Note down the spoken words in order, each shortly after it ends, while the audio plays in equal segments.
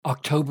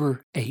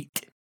October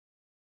 8.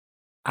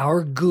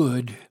 Our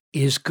good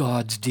is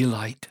God's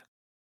delight.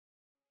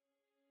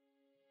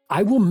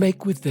 I will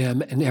make with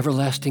them an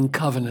everlasting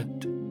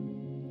covenant,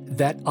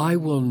 that I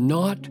will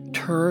not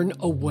turn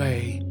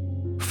away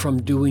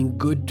from doing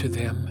good to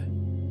them.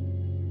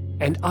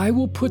 And I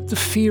will put the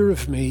fear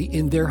of me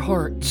in their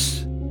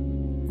hearts,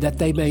 that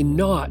they may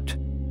not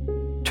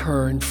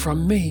turn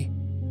from me.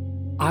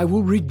 I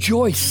will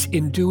rejoice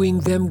in doing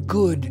them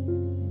good,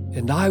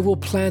 and I will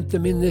plant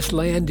them in this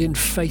land in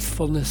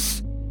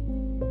faithfulness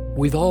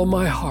with all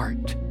my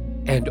heart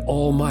and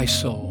all my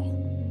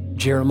soul.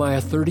 Jeremiah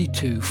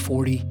 32,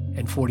 40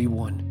 and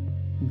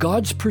 41.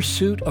 God's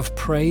pursuit of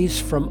praise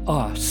from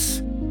us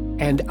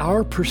and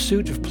our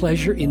pursuit of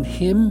pleasure in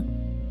Him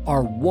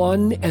are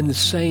one and the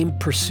same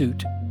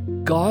pursuit.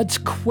 God's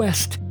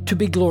quest to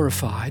be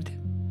glorified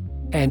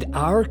and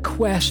our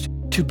quest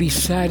to be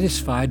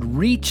satisfied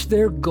reach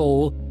their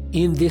goal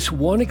in this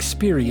one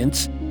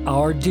experience,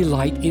 our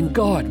delight in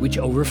God, which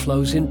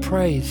overflows in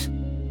praise.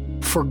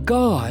 For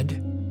God,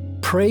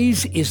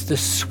 praise is the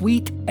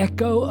sweet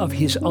echo of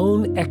His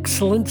own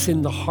excellence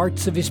in the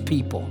hearts of His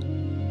people.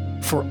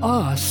 For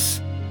us,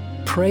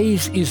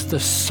 praise is the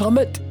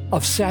summit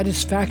of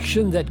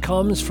satisfaction that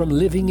comes from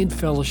living in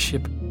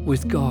fellowship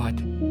with God.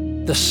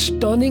 The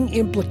stunning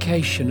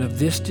implication of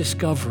this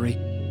discovery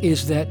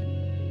is that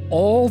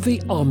all the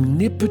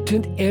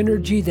omnipotent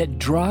energy that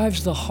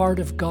drives the heart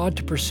of God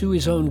to pursue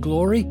His own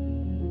glory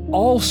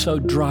also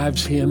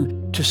drives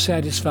Him to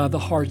satisfy the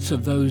hearts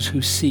of those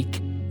who seek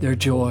their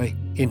joy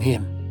in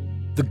Him.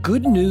 The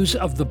good news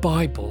of the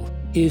Bible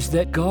is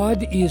that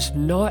God is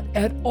not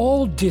at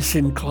all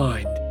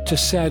disinclined to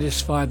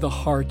satisfy the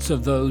hearts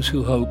of those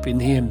who hope in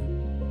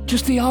Him.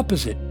 Just the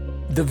opposite.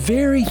 The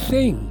very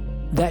thing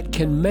that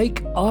can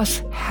make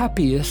us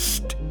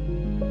happiest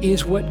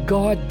is what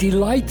God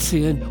delights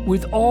in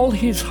with all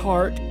His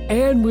heart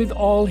and with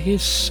all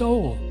His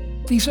soul.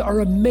 These are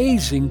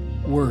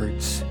amazing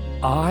words.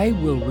 I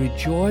will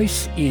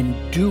rejoice in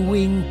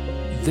doing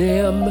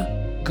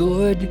them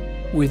good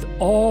with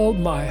all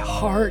my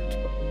heart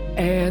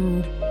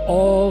and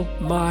all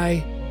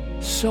my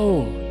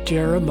soul.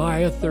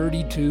 Jeremiah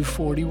 32,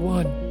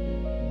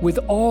 41. With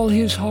all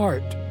his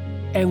heart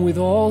and with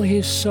all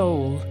his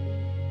soul,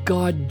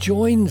 God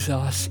joins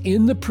us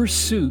in the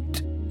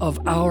pursuit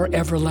of our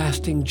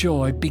everlasting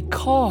joy,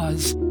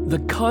 because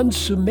the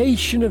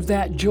consummation of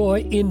that joy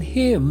in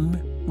Him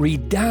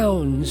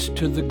redounds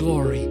to the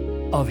glory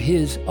of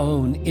His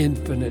own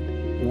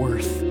infinite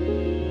worth.